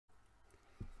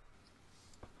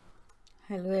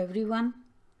Hello everyone.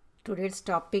 Today's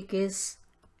topic is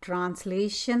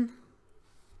translation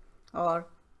or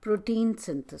protein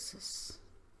synthesis.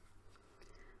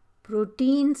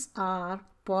 Proteins are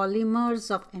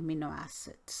polymers of amino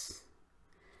acids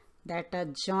that are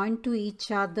joined to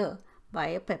each other by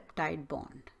a peptide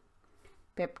bond.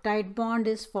 Peptide bond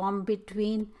is formed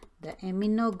between the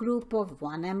amino group of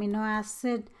one amino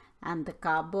acid and the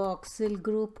carboxyl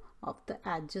group of the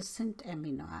adjacent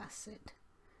amino acid.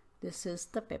 This is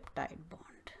the peptide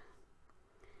bond.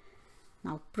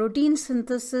 Now, protein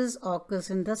synthesis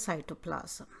occurs in the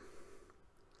cytoplasm.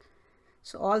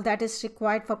 So, all that is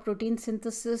required for protein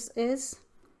synthesis is,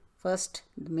 first,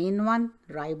 the main one,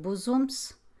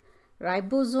 ribosomes.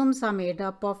 Ribosomes are made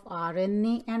up of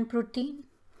RNA and protein.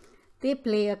 They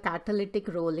play a catalytic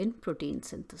role in protein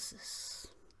synthesis.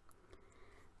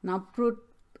 Now,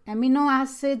 amino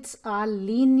acids are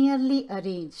linearly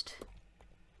arranged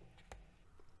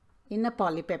in a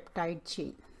polypeptide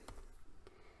chain.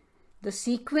 The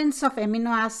sequence of amino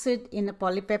acid in a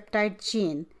polypeptide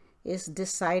chain is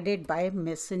decided by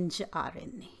messenger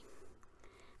RNA.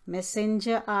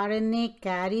 Messenger RNA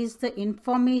carries the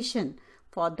information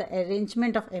for the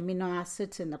arrangement of amino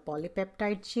acids in the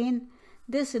polypeptide chain.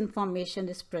 This information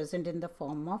is present in the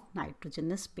form of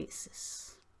nitrogenous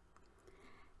bases.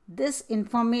 This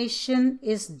information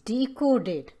is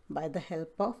decoded by the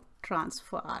help of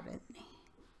transfer RNA.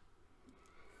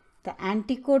 The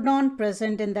anticodon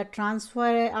present in the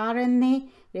transfer RNA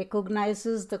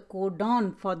recognizes the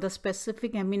codon for the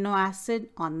specific amino acid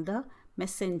on the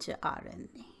messenger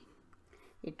RNA.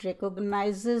 It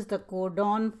recognizes the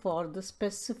codon for the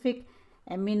specific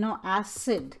amino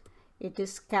acid it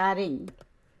is carrying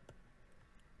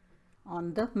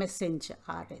on the messenger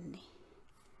RNA.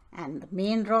 And the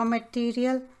main raw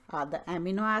material are the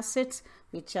amino acids,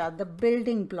 which are the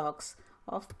building blocks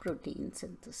of protein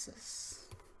synthesis.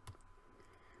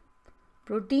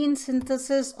 Protein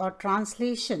synthesis or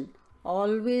translation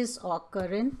always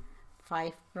occur in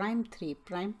 5',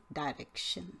 3'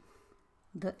 direction.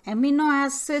 The amino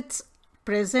acids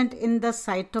present in the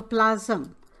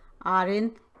cytoplasm are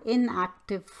in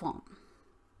inactive form.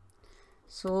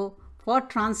 So, for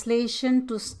translation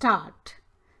to start,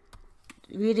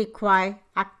 we require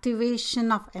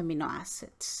activation of amino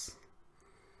acids.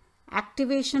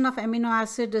 Activation of amino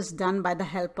acid is done by the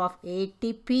help of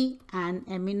ATP and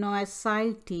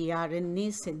amino-acyl tRNA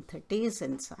synthetase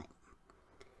enzyme.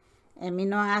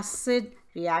 Amino acid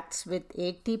reacts with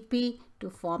ATP to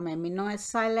form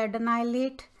amino-acyl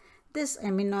adenylate. This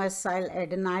amino-acyl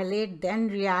adenylate then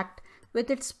reacts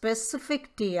with its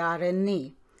specific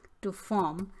tRNA to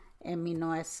form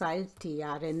amino-acyl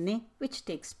tRNA, which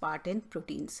takes part in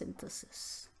protein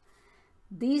synthesis.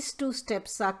 These two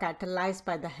steps are catalyzed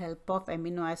by the help of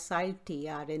amino-acyl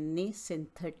tRNA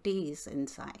synthetase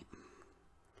enzyme.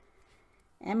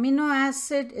 Amino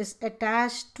acid is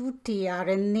attached to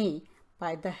tRNA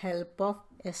by the help of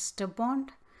ester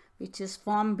bond, which is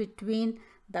formed between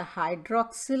the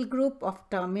hydroxyl group of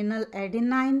terminal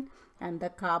adenine and the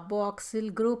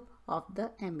carboxyl group of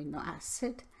the amino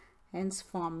acid, hence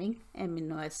forming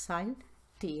amino-acyl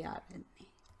tRNA.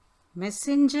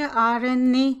 Messenger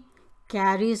RNA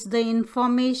carries the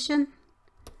information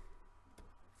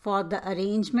for the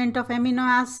arrangement of amino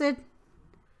acid.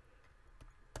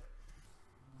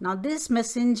 Now, this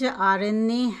messenger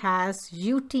RNA has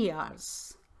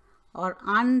UTRs or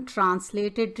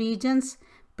untranslated regions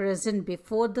present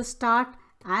before the start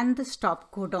and the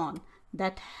stop codon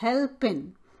that help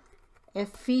in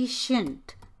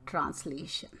efficient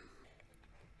translation.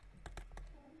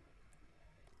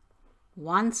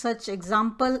 One such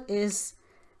example is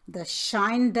the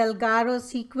Shine-Delgado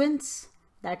sequence,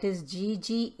 that is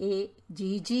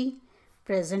GGA-GG,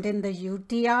 present in the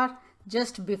UTR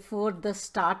just before the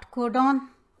start codon.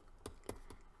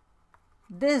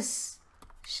 This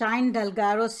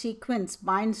Shine-Delgado sequence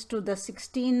binds to the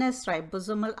 16S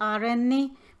ribosomal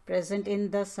RNA present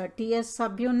in the 30S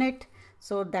subunit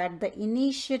so that the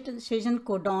initiation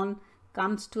codon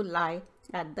comes to lie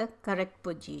at the correct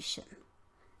position,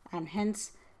 and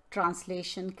hence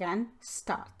translation can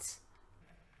start.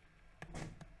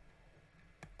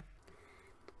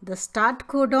 The start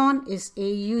codon is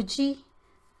AUG.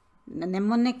 The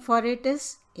mnemonic for it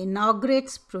is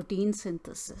inaugurates protein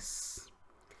synthesis,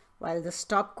 while the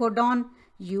stop codon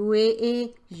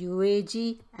UAA,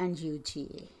 UAG and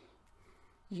UGA.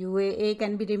 UAA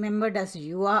can be remembered as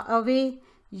you are away,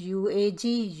 UAG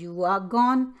you are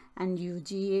gone, and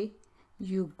UGA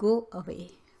you go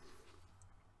away.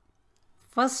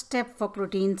 First step for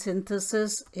protein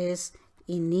synthesis is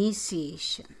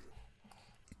initiation.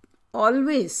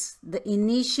 Always the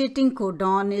initiating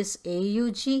codon is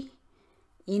AUG,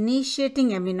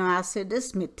 initiating amino acid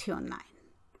is methionine.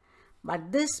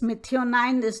 But this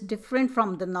methionine is different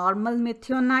from the normal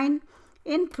methionine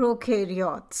in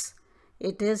prokaryotes.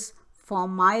 It is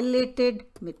formilated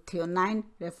methionine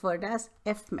referred as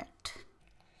FMET.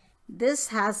 This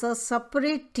has a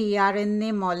separate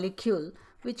tRNA molecule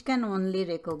which can only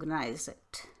recognize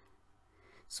it.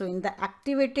 So in the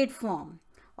activated form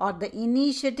or the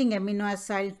initiating amino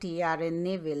acid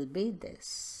tRNA will be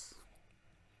this.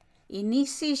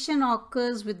 Initiation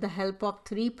occurs with the help of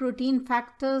 3 protein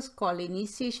factors called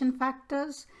initiation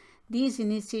factors. These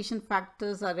initiation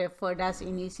factors are referred as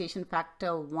initiation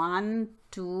factor 1,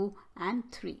 2 and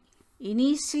 3.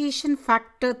 Initiation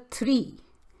factor 3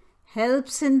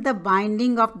 helps in the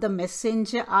binding of the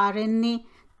messenger RNA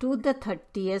to the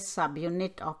 30th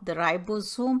subunit of the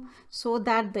ribosome so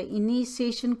that the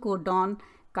initiation codon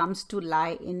comes to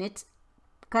lie in its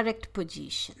correct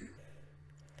position.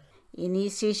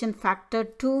 Initiation factor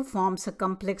 2 forms a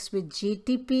complex with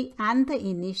GTP and the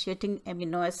initiating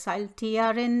amino acid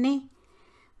tRNA.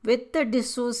 With the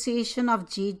dissociation of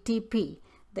GTP,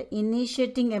 the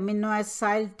initiating amino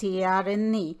acid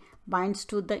tRNA binds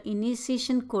to the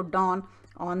initiation codon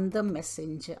on the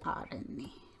messenger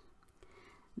RNA.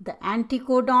 The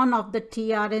anticodon of the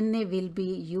tRNA will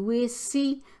be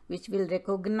UAC, which will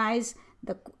recognize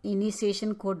the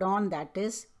initiation codon, that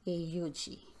is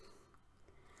AUG.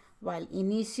 While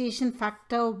initiation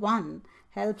factor 1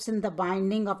 helps in the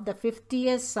binding of the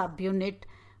 50th subunit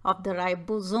of the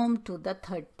ribosome to the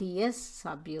 30th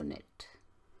subunit.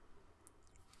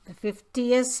 The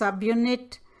 50th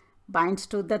subunit binds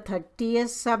to the 30th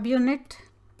subunit.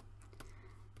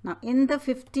 Now in the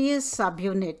 50th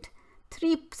subunit,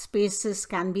 3 spaces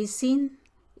can be seen.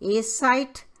 A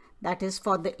site, that is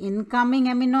for the incoming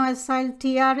amino acid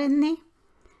tRNA.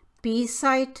 P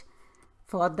site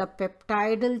for the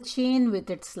peptidal chain with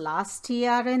its last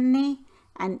tRNA,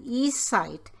 and E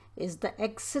site is the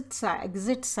exit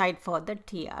site for the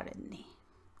tRNA.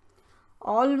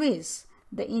 Always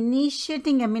the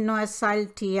initiating amino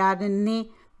acid tRNA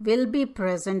will be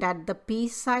present at the P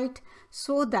site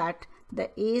so that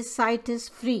the A site is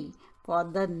free for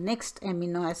the next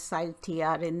amino acid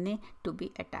tRNA to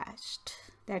be attached.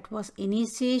 That was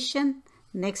initiation.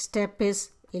 Next step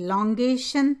is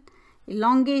elongation.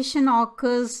 Elongation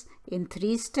occurs in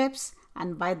 3 steps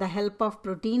and by the help of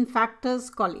protein factors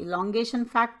called elongation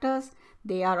factors.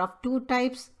 They are of 2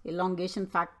 types, elongation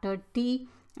factor T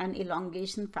and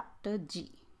elongation factor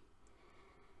G.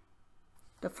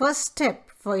 The first step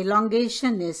for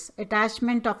elongation is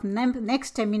attachment of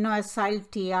next amino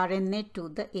acid tRNA to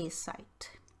the A site.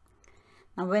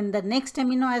 Now when the next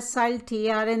amino acid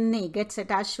tRNA gets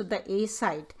attached to the A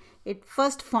site, it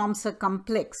first forms a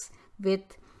complex with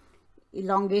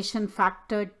elongation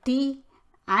factor T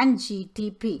and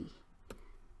GTP.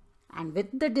 And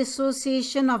with the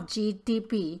dissociation of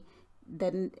GTP,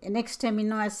 the next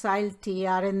amino acid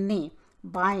tRNA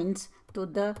binds to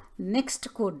the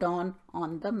next codon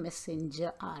on the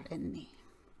messenger RNA.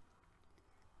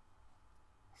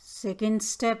 Second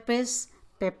step is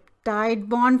peptide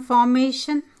bond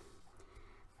formation.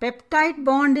 Peptide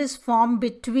bond is formed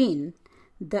between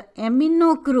the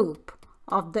amino group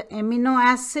of the amino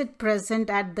acid present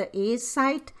at the A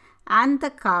site and the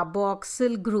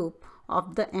carboxyl group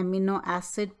of the amino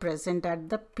acid present at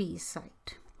the P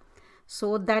site,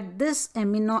 so that this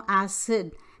amino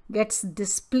acid gets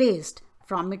displaced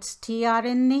from its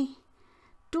tRNA.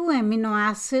 2 amino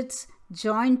acids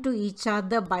joined to each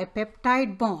other by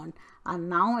peptide bond are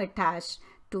now attached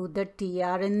to the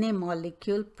tRNA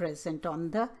molecule present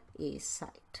on the A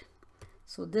site.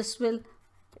 So this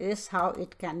is how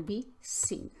it can be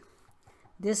seen.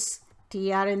 This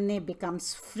tRNA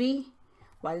becomes free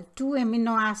while 2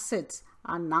 amino acids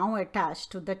are now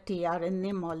attached to the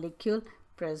tRNA molecule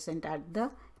present at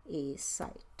the A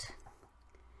site.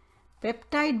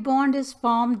 Peptide bond is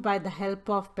formed by the help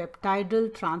of peptidyl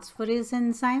transferase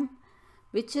enzyme,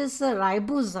 which is a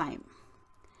ribozyme,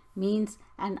 means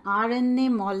an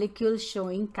RNA molecule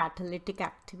showing catalytic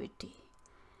activity.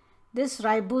 This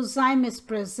ribozyme is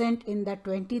present in the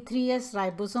 23S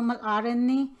ribosomal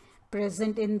RNA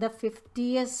present in the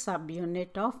 50th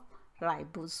subunit of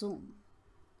ribosome.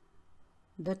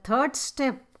 The third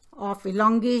step of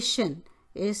elongation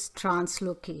is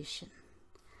translocation,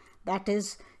 that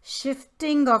is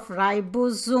shifting of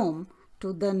ribosome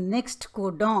to the next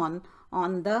codon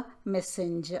on the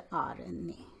messenger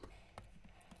RNA.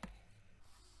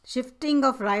 Shifting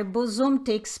of ribosome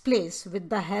takes place with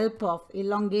the help of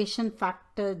elongation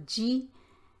factor G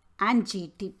and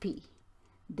GTP.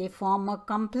 They form a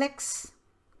complex.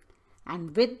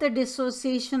 and with the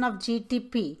dissociation of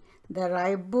GTP, the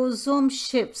ribosome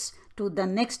shifts to the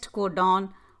next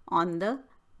codon on the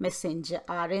messenger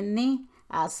RNA.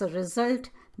 As a result,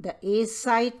 the A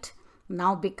site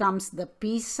now becomes the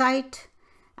P site,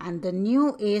 and the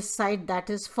new A site that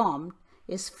is formed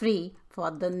is free for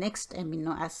the next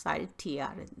amino acid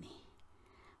tRNA.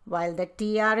 While the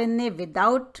tRNA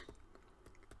without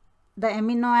the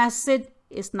amino acid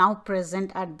is now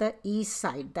present at the E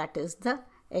site, that is the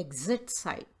exit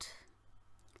site.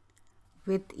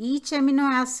 With each amino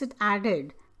acid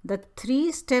added, the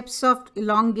 3 steps of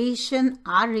elongation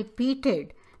are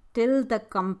repeated till the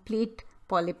complete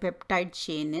polypeptide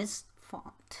chain is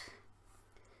formed.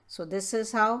 So this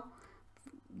is how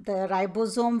the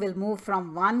ribosome will move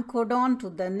from one codon to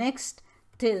the next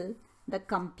till the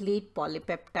complete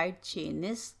polypeptide chain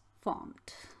is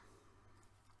formed.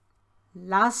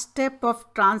 Last step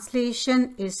of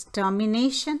translation is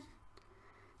termination.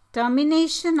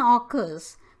 Termination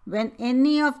occurs when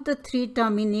any of the 3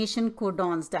 termination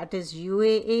codons, that is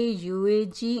UAA,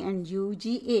 UAG and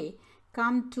UGA,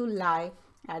 come to lie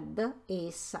at the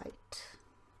A site.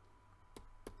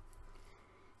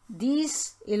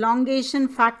 These elongation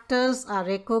factors are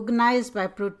recognized by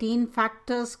protein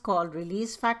factors called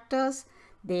release factors.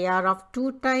 They are of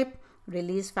 2 types,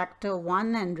 release factor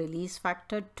 1 and release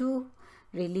factor 2.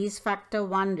 Release factor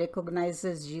 1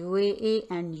 recognizes UAA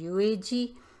and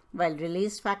UAG, while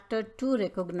release factor 2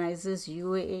 recognizes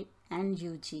UAA and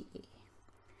UGA.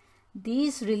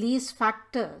 These release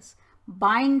factors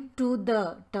bind to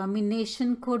the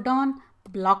termination codon,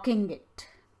 blocking it.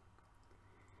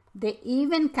 They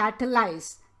even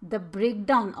catalyze the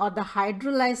breakdown or the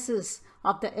hydrolysis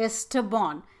of the ester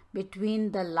bond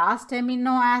between the last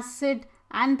amino acid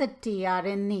and the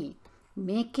tRNA,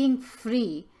 making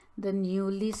free the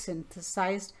newly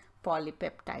synthesized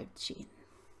polypeptide chain.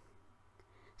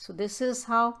 So this is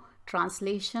how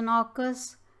translation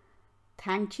occurs.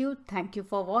 Thank you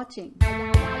for watching.